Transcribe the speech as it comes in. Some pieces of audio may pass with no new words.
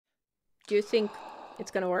Do you think it's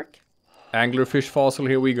gonna work? Anglerfish fossil,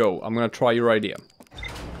 here we go. I'm gonna try your idea.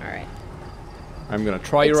 Alright. I'm gonna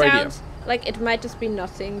try your idea. It sounds like it might just be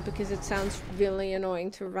nothing, because it sounds really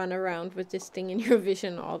annoying to run around with this thing in your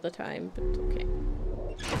vision all the time, but okay.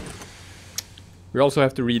 We also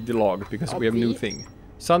have to read the log, because we have a new thing.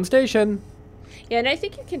 Sun station! Yeah, and I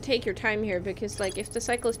think you can take your time here, because like if the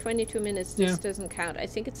cycle is 22 minutes, this doesn't count. I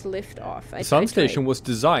think it's lift off. The sun station was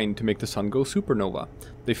designed to make the sun go supernova.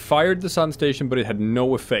 They fired the sun station, but it had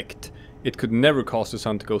no effect. It could never cause the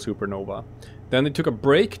sun to go supernova. Then they took a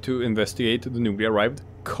break to investigate the newly arrived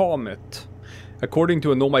comet. According a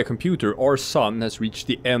Nomai computer, our sun has reached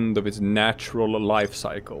the end of its natural life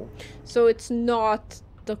cycle. So it's not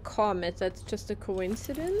the comet, that's just a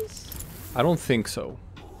coincidence? I don't think so.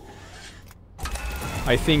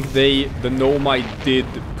 I think the Nomai did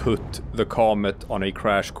put the comet on a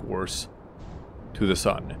crash course to the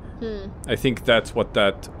sun. I think that's what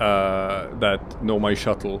that Nomai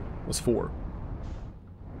shuttle was for.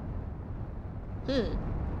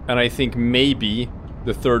 And I think maybe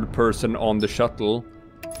the third person on the shuttle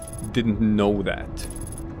didn't know that.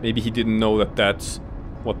 Maybe he didn't know that that's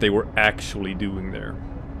what they were actually doing there.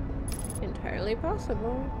 Entirely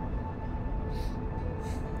possible.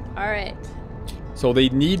 Alright. So they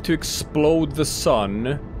need to explode the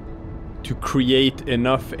sun to create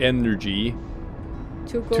enough energy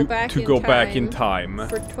to go back in time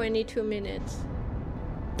for 22 minutes.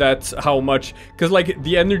 That's how much, because like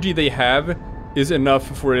the energy they have is enough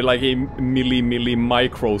for like a milli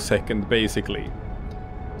microsecond basically.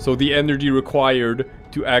 So the energy required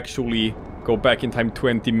to actually go back in time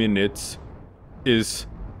 20 minutes is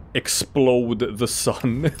explode the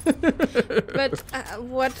sun. But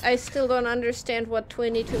what I still don't understand what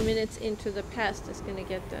 22 minutes into the past is gonna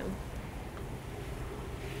get them.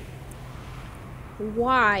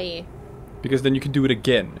 Why? Because then you can do it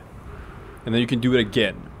again. And then you can do it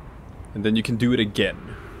again. And then you can do it again.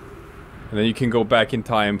 And then you can go back in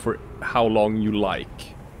time for how long you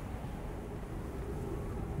like.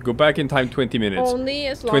 Go back in time 20 minutes. Only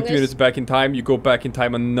as long 20 minutes back in time, you go back in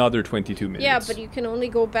time another 22 minutes. Yeah, but you can only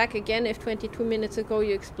go back again if 22 minutes ago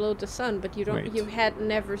you explode the sun, but you don't. Wait. You had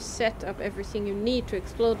never set up everything you need to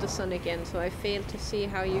explode the sun again, so I failed to see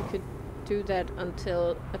how you could do that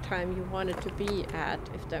until a time you wanted to be at,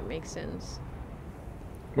 if that makes sense.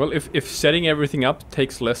 Well, if setting everything up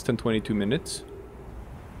takes less than 22 minutes,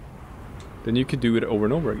 then you could do it over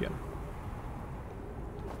and over again.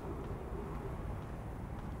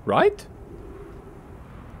 Right?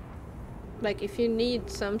 Like, if you need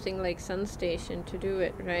something like Sun Station to do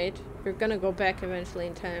it, right? You're gonna go back eventually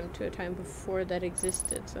in time to a time before that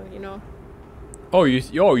existed, so, you know? Oh,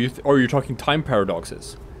 you're talking time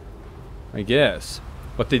paradoxes. I guess.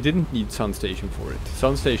 But they didn't need Sun Station for it.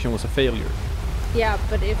 Sun Station was a failure. Yeah,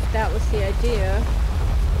 but if that was the idea...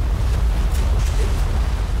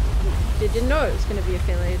 They didn't know it was going to be a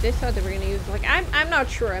failure. They thought they were going to use... Like, I'm not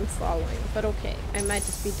sure I'm following, but okay. I might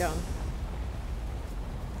just be dumb.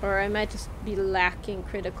 Or I might just be lacking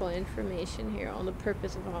critical information here on the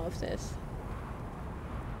purpose of all of this.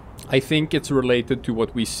 I think it's related to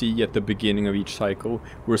what we see at the beginning of each cycle,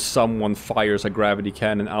 where someone fires a gravity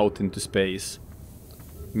cannon out into space.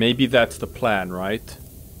 Maybe that's the plan, right?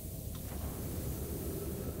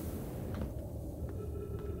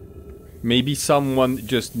 Maybe someone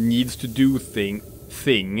just needs to do thing.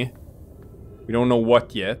 We don't know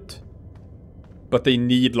what yet. But they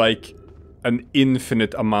need like an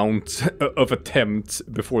infinite amount of attempts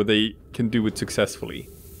before they can do it successfully.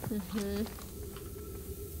 Mm-hmm.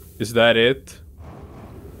 Is that it?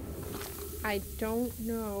 I don't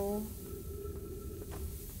know.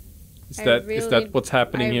 Is that what's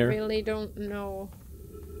happening here? I really don't know.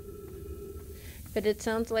 But it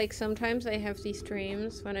sounds like sometimes I have these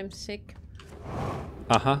dreams when I'm sick.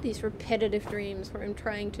 These repetitive dreams where I'm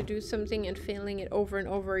trying to do something and failing it over and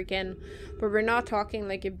over again. But we're not talking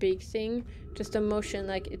like a big thing, just a motion.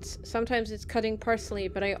 Like sometimes it's cutting parsley,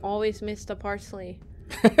 but I always miss the parsley.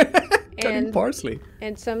 Cutting parsley.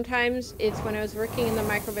 And sometimes it's when I was working in the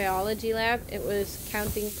microbiology lab, it was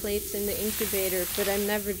counting plates in the incubator, but I'm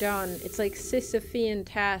never done. It's like Sisyphean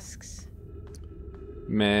tasks.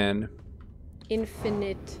 Man.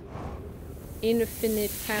 Infinite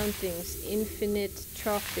countings, infinite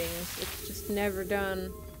choppings. It's just never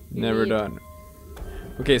done. Never done.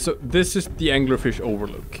 Okay, so this is the Anglerfish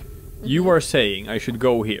overlook. Mm-hmm. You are saying I should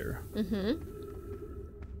go here. Mm-hmm.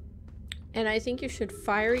 And I think you should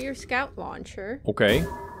fire your scout launcher. Okay.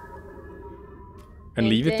 And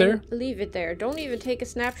leave it there? Leave it there. Don't even take a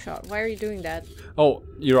snapshot. Why are you doing that? Oh,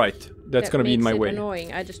 you're right. That's gonna be in my way.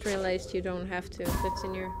 Annoying. I just realized you don't have to. That's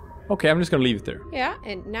in your... Okay, I'm just gonna leave it there. Yeah,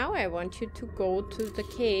 and now I want you to go to the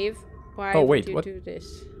cave. Why wait, would you what? do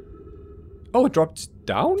this? Oh, it dropped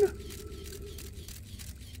down?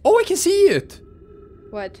 Oh, I can see it!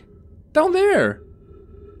 What? Down there!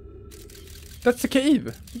 That's the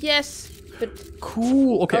cave! Yes, but...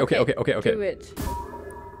 Cool! Okay. Do it.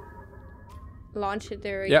 Launch it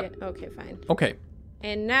there again. Yep. Okay, fine. Okay.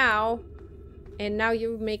 And now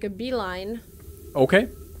you make a beeline. Okay.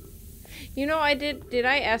 You know, did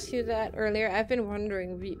I ask you that earlier? I've been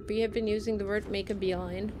wondering. We have been using the word make a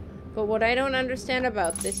beeline. But what I don't understand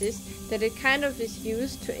about this is that it kind of is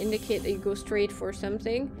used to indicate that you go straight for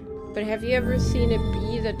something. But have you ever seen a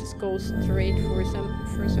bee that just goes straight for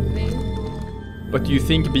something? But do you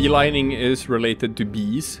think beelining is related to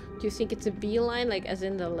bees? Do you think it's a beeline, like as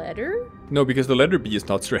in the letter? No, because the letter B is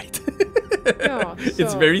not straight. No,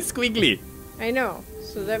 It's very squiggly. I know,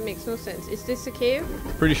 so that makes no sense. Is this a cave?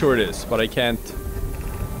 Pretty sure it is, but I can't...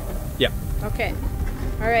 Yeah. Okay.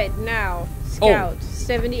 Alright, now, scout,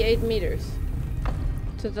 78 meters.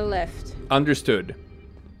 To the left. Understood.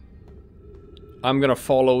 I'm gonna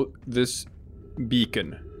follow this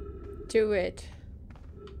beacon. Do it.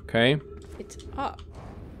 Okay. It's up.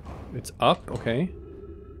 It's up, okay.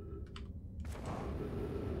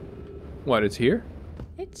 What, it's here?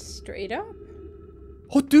 It's straight up.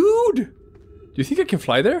 Oh, dude! Do you think I can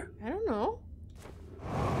fly there? I don't know.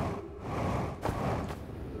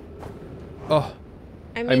 Oh,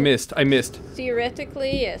 I mean, I missed.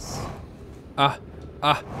 Theoretically, yes.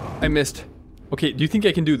 I missed. Okay, do you think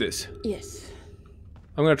I can do this? Yes.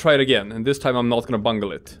 I'm gonna try it again, and this time I'm not gonna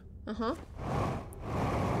bungle it. Uh-huh.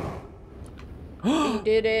 You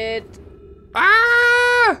did it.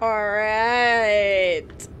 Ah!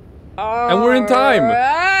 Alright. And we're in time.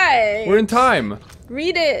 Alright. We're in time.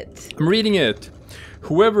 Read it. I'm reading it.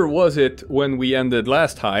 Whoever was it when we ended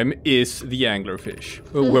last time is the anglerfish.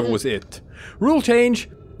 Whoever was it. Rule change.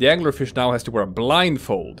 The anglerfish now has to wear a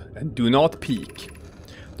blindfold and do not peek.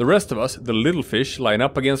 The rest of us, the little fish, line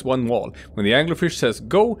up against one wall. When the anglerfish says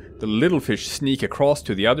go, the little fish sneak across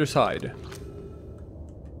to the other side.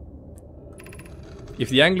 If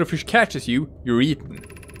the anglerfish catches you, you're eaten.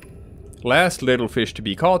 Last little fish to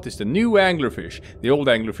be caught is the new anglerfish. The old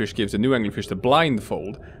anglerfish gives the new anglerfish the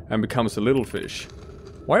blindfold and becomes the little fish.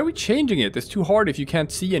 Why are we changing it? It's too hard if you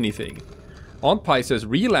can't see anything. Aunt Pie says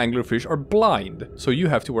real anglerfish are blind, so you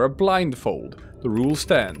have to wear a blindfold. The rule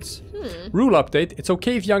stands. Rule update, it's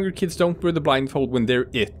okay if younger kids don't wear the blindfold when they're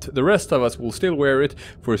it. The rest of us will still wear it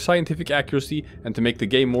for scientific accuracy and to make the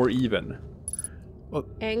game more even. Well,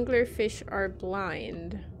 anglerfish are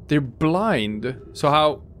blind. They're blind? So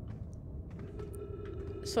how...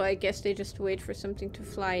 So I guess they just wait for something to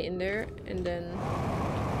fly in there and then...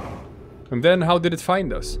 And then how did it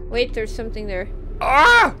find us? Wait, there's something there.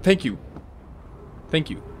 Ah! Thank you. Thank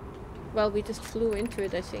you. Well, we just flew into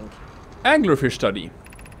it, I think. Anglerfish study.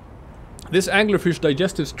 This anglerfish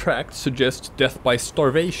digestive tract suggests death by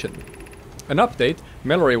starvation. An update.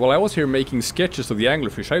 Mallory, while I was here making sketches of the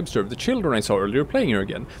anglerfish, I observed the children I saw earlier playing here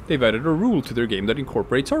again. They've added a rule to their game that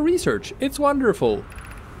incorporates our research. It's wonderful.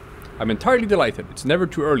 I'm entirely delighted. It's never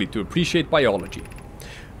too early to appreciate biology.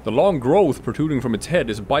 The long growth protruding from its head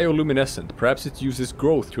is bioluminescent. Perhaps it uses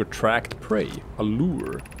growth to attract prey. A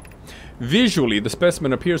lure. Visually, the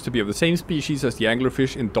specimen appears to be of the same species as the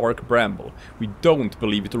anglerfish in Dark Bramble. We don't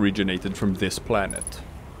believe it originated from this planet.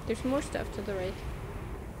 There's more stuff to the right.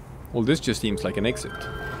 Well, this just seems like an exit.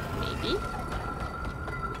 Maybe.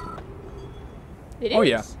 It is? Oh,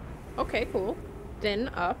 yeah. Okay, cool. Then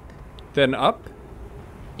up. Then up.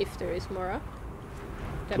 If there is more up.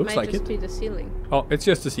 That Looks might like just it. be the ceiling. Oh, it's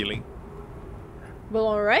just the ceiling. Well,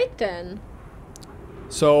 alright then.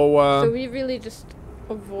 So So we really just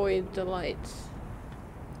avoid the lights.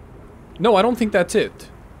 No, I don't think that's it.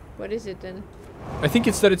 What is it then? I think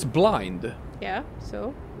it's that it's blind. Yeah,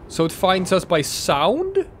 so? So it finds us by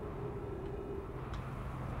sound?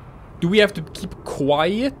 Do we have to keep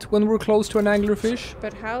quiet when we're close to an anglerfish?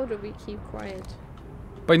 But how do we keep quiet?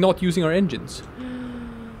 By not using our engines.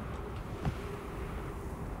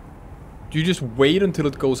 Do you just wait until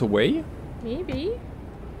it goes away? Maybe.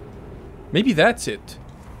 Maybe that's it.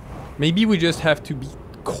 Maybe we just have to be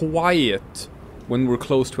quiet when we're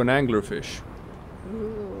close to an anglerfish.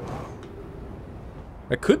 Ooh.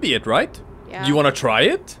 That could be it, right? Yeah. Do you want to try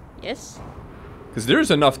it? Yes. Because there's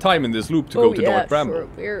enough time in this loop to go to Dark Bramble.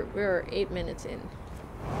 Sure. We're 8 minutes in.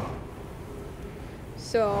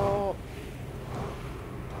 So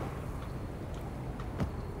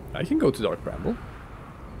I can go to Dark Bramble.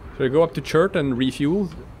 Should I go up to Chert and refuel?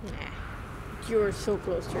 nah. You're so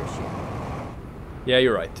close to your ship. Yeah,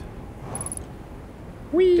 you're right.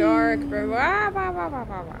 Whee! Dark Bramble.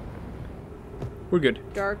 we're good.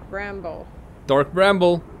 Dark Bramble. Dark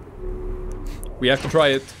Bramble. We have to try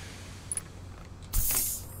it.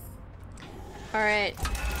 Alright.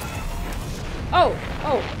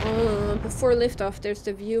 Before liftoff, there's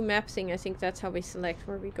the view map thing. I think that's how we select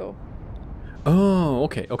where we go. Oh,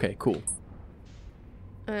 okay, cool.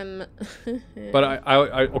 But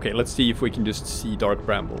okay, let's see if we can just see Dark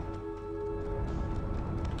Bramble.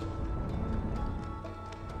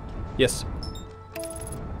 Yes.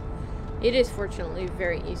 It is fortunately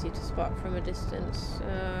very easy to spot from a distance.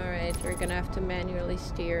 Alright, you're gonna have to manually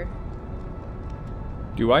steer.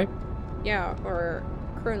 Do I? Yeah, or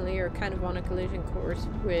currently you're kind of on a collision course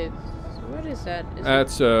with... What is that?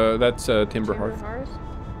 That's Timber Hearth.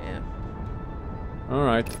 Yeah.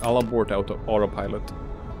 Alright, I'll abort autopilot.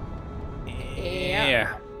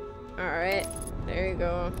 Yeah. Alright, there you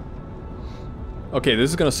go. Okay,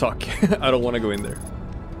 this is gonna suck. I don't want to go in there.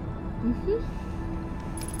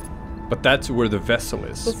 But that's where the vessel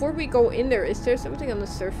is. Before we go in there, is there something on the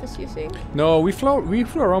surface, you think? No, we flew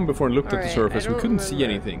around before and looked at the surface. We couldn't see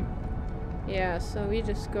anything. Yeah, so we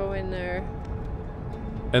just go in there.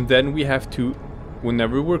 And then we have to,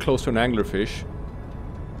 whenever we're close to an anglerfish,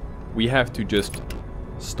 we have to just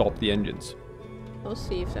stop the engines. We'll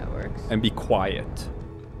see if that works. And be quiet.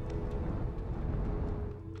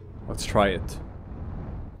 Let's try it.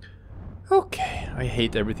 Okay, I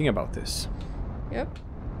hate everything about this. Yep.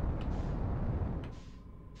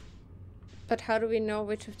 But how do we know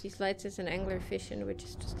which of these lights is an anglerfish and which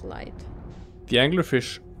is just light? The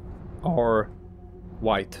anglerfish are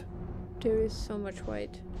white. There is so much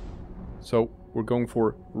white. So we're going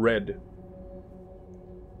for red.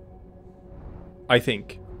 I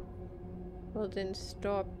think. Well then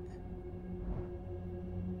stop.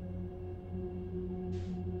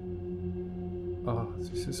 Oh,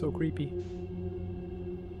 this is so creepy.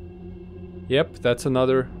 Yep, that's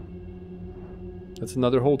another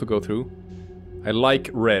hole to go through. I like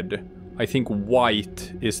red. I think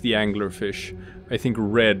white is the anglerfish. I think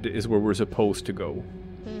red is where we're supposed to go.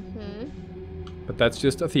 But that's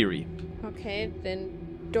just a theory. Okay,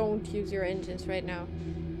 then don't use your engines right now.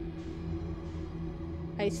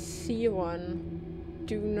 I see one.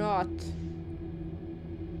 Do not.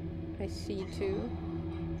 I see two.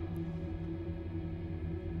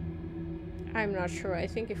 I'm not sure. I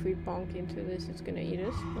think if we bonk into this, it's gonna eat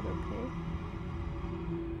us, but okay.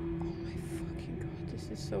 Oh my fucking god, this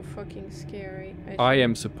is so fucking scary. I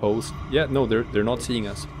am supposed... Yeah, no, they're not seeing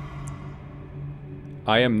us.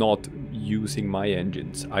 I am not using my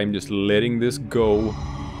engines. I'm just letting this go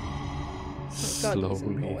slowly. God, these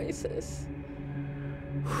noises.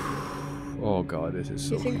 Oh god, this is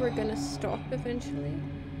so... You think we're gonna stop eventually?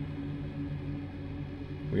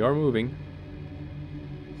 We are moving.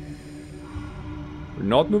 We're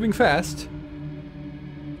not moving fast.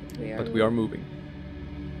 But we are moving.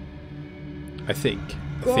 I think.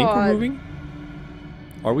 God. I think we're moving.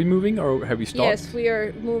 Are we moving or have we stopped? Yes, we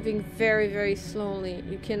are moving very, very slowly.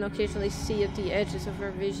 You can occasionally see at the edges of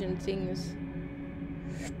our vision things.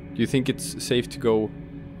 Do you think it's safe to go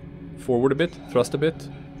forward a bit? Thrust a bit?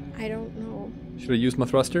 I don't know. Should I use my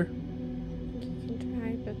thruster? You can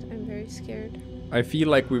try, but I'm very scared. I feel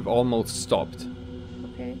like we've almost stopped.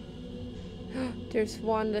 Okay. There's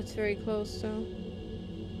one that's very close, though.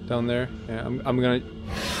 Down there? Yeah, I'm gonna...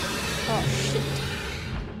 Oh, shit.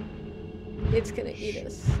 It's gonna eat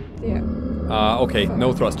us. Yeah. Okay,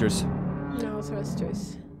 no thrusters. No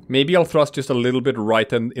thrusters. Maybe I'll thrust just a little bit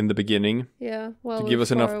right in the beginning. Yeah, well, to give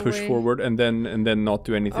us enough push forward and then not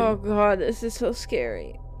do anything. Oh god, this is so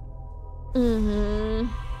scary.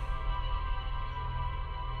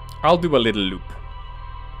 I'll do a little loop.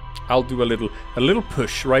 I'll do a little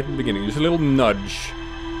push right in the beginning, just a little nudge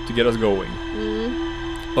to get us going.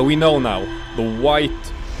 But we know now, the white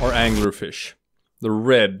are anglerfish. The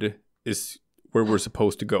red is where we're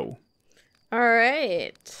supposed to go.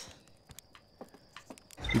 Alright.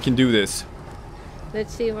 We can do this.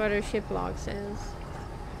 Let's see what our ship log says.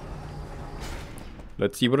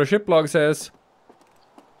 Let's see what our ship log says.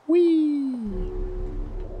 Whee!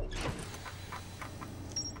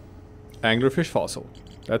 Anglerfish fossil.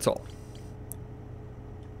 That's all.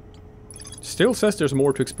 Still says there's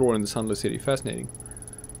more to explore in the Sunless City. Fascinating.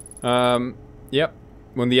 Yep.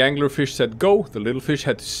 When the anglerfish said go, the little fish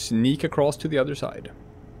had to sneak across to the other side.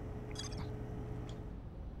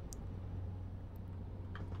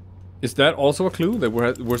 Is that also a clue? That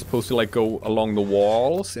we're supposed to like go along the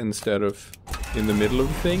walls instead of in the middle of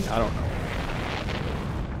the thing? I don't know.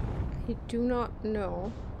 I do not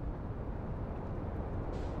know.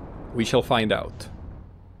 We shall find out.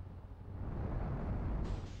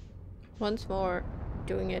 Once more,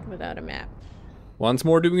 doing it without a map. Once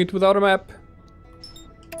more doing it without a map.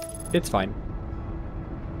 It's fine.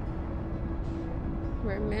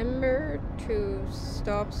 Remember to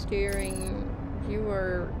stop steering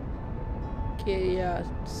your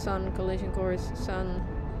sun collision course, sun.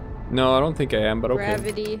 No, I don't think I am, but okay.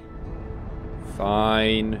 Gravity.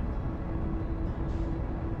 Fine.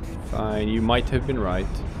 Fine, you might have been right.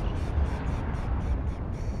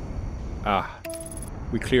 Ah,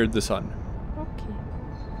 we cleared the sun. Okay.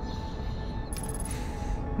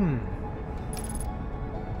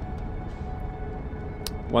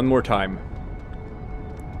 One more time.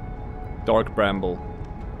 Dark Bramble.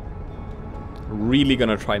 Really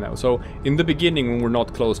gonna try now. So, in the beginning when we're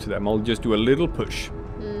not close to them, I'll just do a little push.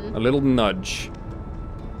 A little nudge.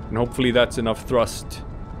 And hopefully that's enough thrust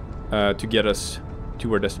to get us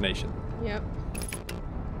to our destination. Yep.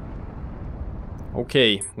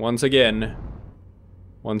 Okay, once again.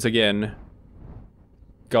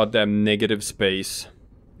 Goddamn negative space.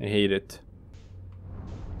 I hate it.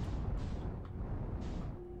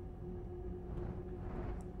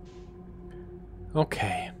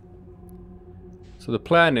 Okay. So the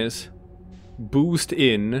plan is boost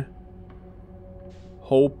in,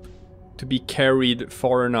 hope to be carried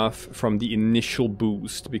far enough from the initial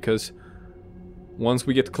boost, because once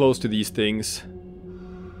we get close to these things,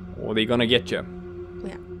 oh, they're gonna get you.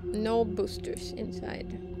 Yeah, no boosters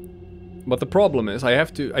inside. But the problem is, I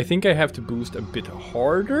think I have to boost a bit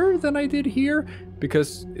harder than I did here,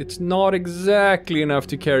 because it's not exactly enough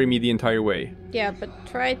to carry me the entire way. Yeah, but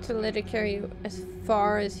try to let it carry you as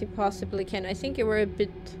far as you possibly can. I think you were a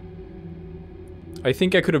bit... I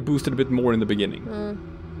think I could have boosted a bit more in the beginning.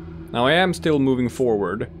 Now I am still moving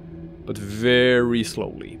forward, but very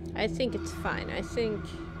slowly. I think it's fine. I think...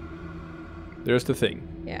 There's the thing.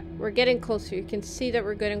 Yeah, we're getting closer. You can see that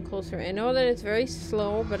we're getting closer. I know that it's very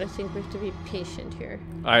slow, but I think we have to be patient here.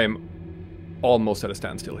 I am almost at a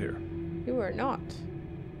standstill here. You are not.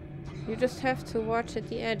 You just have to watch at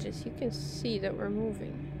the edges. You can see that we're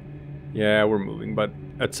moving. Yeah, we're moving, but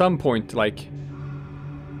at some point, like...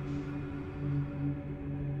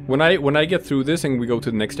 When I get through this and we go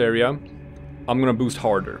to the next area, I'm gonna boost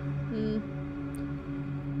harder.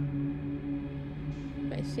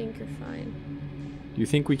 I think you're fine. Do you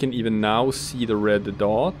think we can even now see the red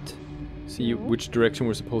dot? See which direction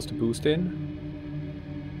we're supposed to boost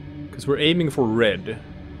in? Because we're aiming for red.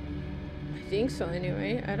 I think so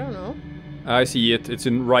anyway. I don't know. I see it. It's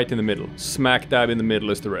right in the middle. Smack dab in the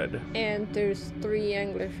middle is the red. And there's 3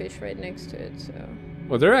 anglerfish right next to it, so...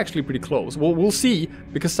 Well, they're actually pretty close. Well, we'll see,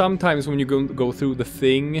 because sometimes when you go through the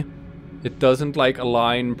thing, it doesn't like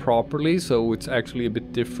align properly, so it's actually a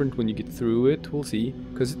bit different when you get through it. We'll see.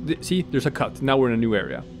 Because, see, there's a cut. Now we're in a new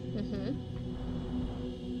area.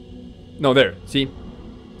 No, there. See?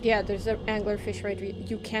 Yeah, there's an anglerfish right here.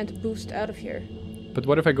 You can't boost out of here. But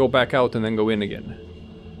what if I go back out and then go in again?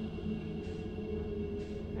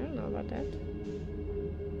 I don't know about that.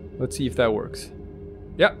 Let's see if that works.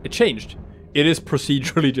 Yeah, it changed. It is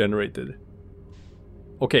procedurally generated.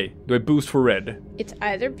 Okay, do I boost for red? It's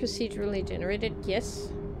either procedurally generated,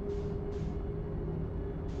 yes.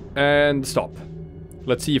 And stop.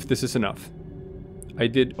 Let's see if this is enough. I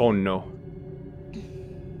did... Oh no.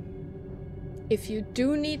 If you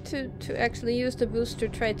do need to actually use the booster,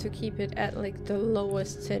 try to keep it at like the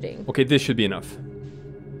lowest setting. Okay, this should be enough.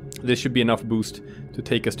 This should be enough boost to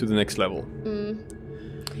take us to the next level.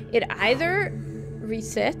 It either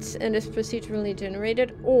resets and is procedurally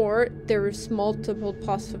generated, or there's multiple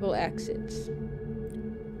possible exits.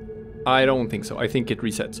 I don't think so. I think it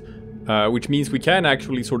resets. Which means we can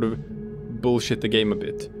actually sort of bullshit the game a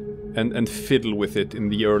bit. And fiddle with it in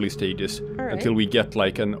the early stages until we get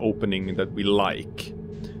like an opening that we like.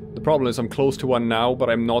 The problem is I'm close to one now, but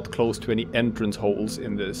I'm not close to any entrance holes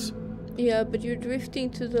in this. Yeah, but you're drifting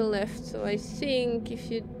to the left, so I think if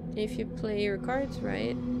you play your cards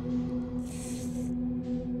right.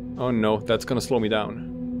 Oh no, that's gonna slow me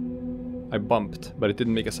down. I bumped, but it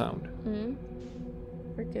didn't make a sound.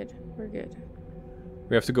 We're good. We're good.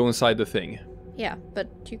 We have to go inside the thing. Yeah, but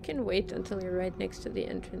you can wait until you're right next to the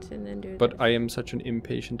entrance and then do that. But I am such an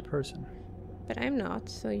impatient person. But I'm not,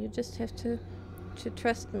 so you just have to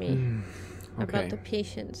trust me about the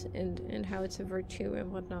patience and how it's a virtue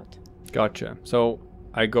and whatnot. Gotcha. So,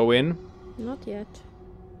 I go in? Not yet.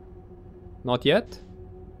 Not yet?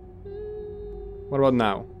 What about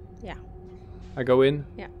now? Yeah. I go in?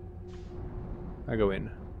 Yeah. I go in.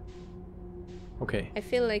 Okay. I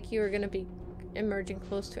feel like you're gonna be emerging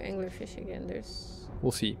close to anglerfish again.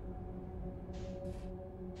 We'll see.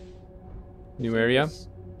 New area?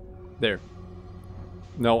 There.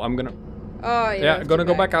 No, I'm gonna... Oh, yeah, I'm gonna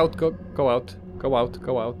go back out. Go out. Go out.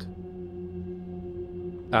 Go out.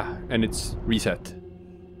 Ah, and it's reset.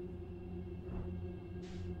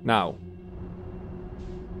 Now.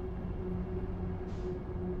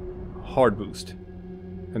 Hard boost.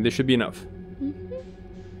 And this should be enough.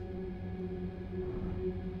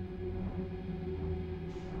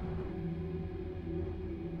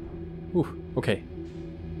 Ooh, okay.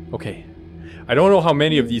 Okay. I don't know how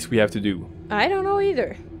many of these we have to do. I don't know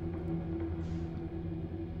either.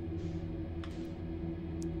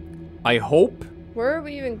 I hope... Where are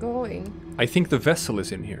we even going? I think the vessel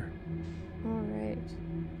is in here. Alright.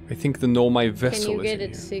 I think the Nomai vessel is in here. Can you get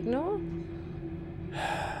its signal?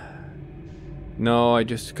 No, I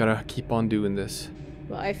just gotta keep on doing this.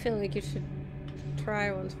 Well, I feel like you should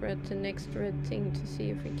try once we're at the next red thing to see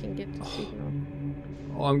if we can get the signal.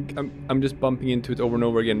 Oh, I'm just bumping into it over and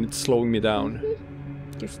over again. It's slowing me down.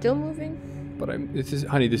 You're still moving? But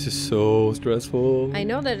honey, this is so stressful. I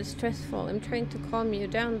know that it's stressful. I'm trying to calm you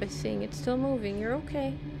down by saying it's still moving. You're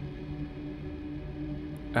okay.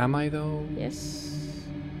 Am I though? Yes.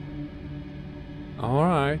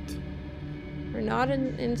 Alright. We're not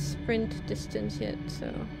in sprint distance yet,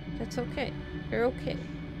 so that's okay. You're okay.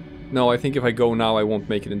 No, I think if I go now, I won't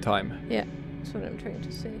make it in time. Yeah, that's what I'm trying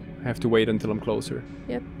to say. I have to wait until I'm closer.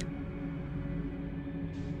 Yep.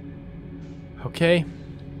 Okay.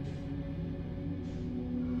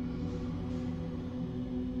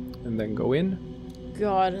 And then go in.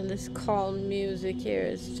 God, and this calm music here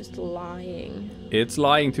is just lying. It's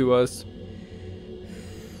lying to us.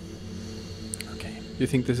 Okay. You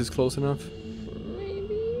think this is close enough? Maybe.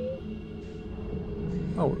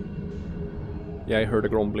 Oh. Yeah, I heard a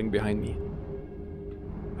grumbling behind me.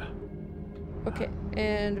 Okay,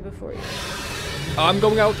 and before you. I'm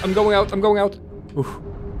going out, I'm going out, I'm going out. Oof.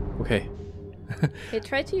 Okay. Hey,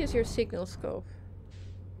 try to use your signal scope.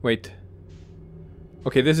 Wait.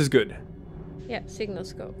 Okay, this is good. Yeah, signal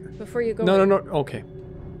scope. Before you go. No, no, no. Okay.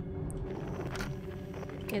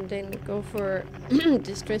 And then go for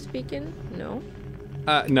distress beacon? No?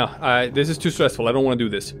 No. This is too stressful. I don't want to do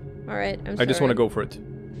this. Alright, I'm sorry. I just want to go for it.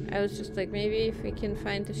 I was just like, maybe if we can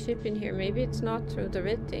find the ship in here. Maybe it's not through the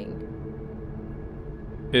red thing.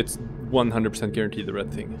 It's 100% guaranteed the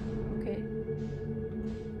red thing. Okay.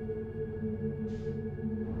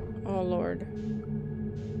 Oh lord.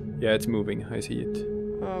 Yeah, it's moving. I see it.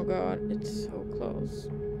 Oh god, it's so close.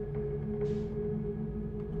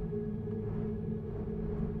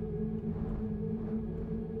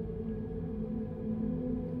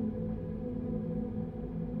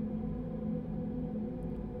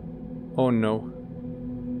 Oh no.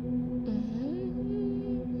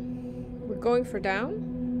 We're going for down?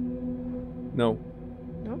 No.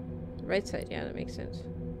 No? Right side, yeah, that makes sense.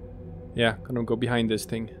 Yeah, gonna go behind this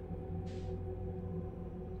thing.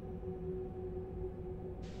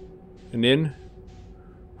 And in.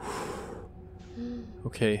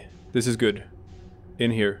 Okay, this is good.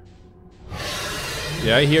 In here.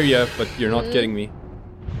 Yeah, I hear ya, but you're not getting me.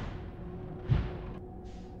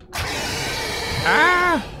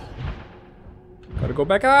 Ah! Gotta go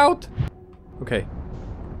back out! Okay.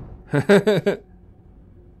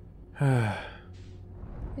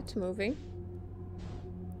 It's moving.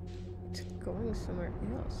 It's going somewhere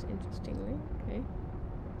else, interestingly. Okay.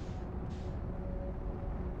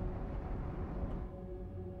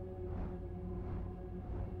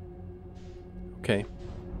 Okay.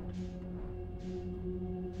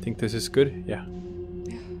 Think this is good? Yeah.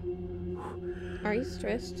 Are you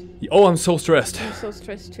stressed? Oh, I'm so stressed. I'm so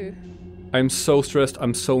stressed too. I'm so stressed.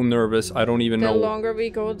 I'm so nervous. I don't even know. The longer we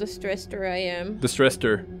go, the stressedder I am. The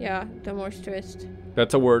stresser. Yeah, the more stressed.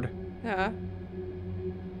 That's a word. Yeah.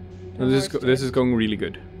 No, this is going really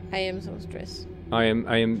good. I am so stressed. I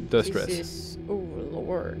am the stress. This is, oh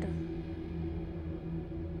lord.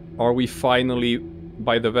 Are we finally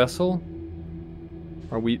by the vessel?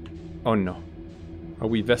 Are we? Oh no. Are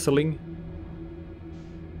we vesseling?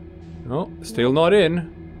 No, still not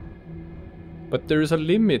in. But there is a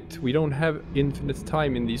limit. We don't have infinite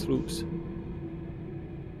time in these loops.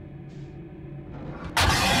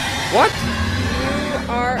 What?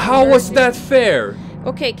 How was that fair?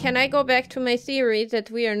 Okay, can I go back to my theory that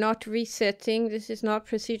we are not resetting? This is not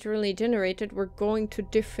procedurally generated. We're going to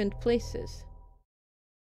different places.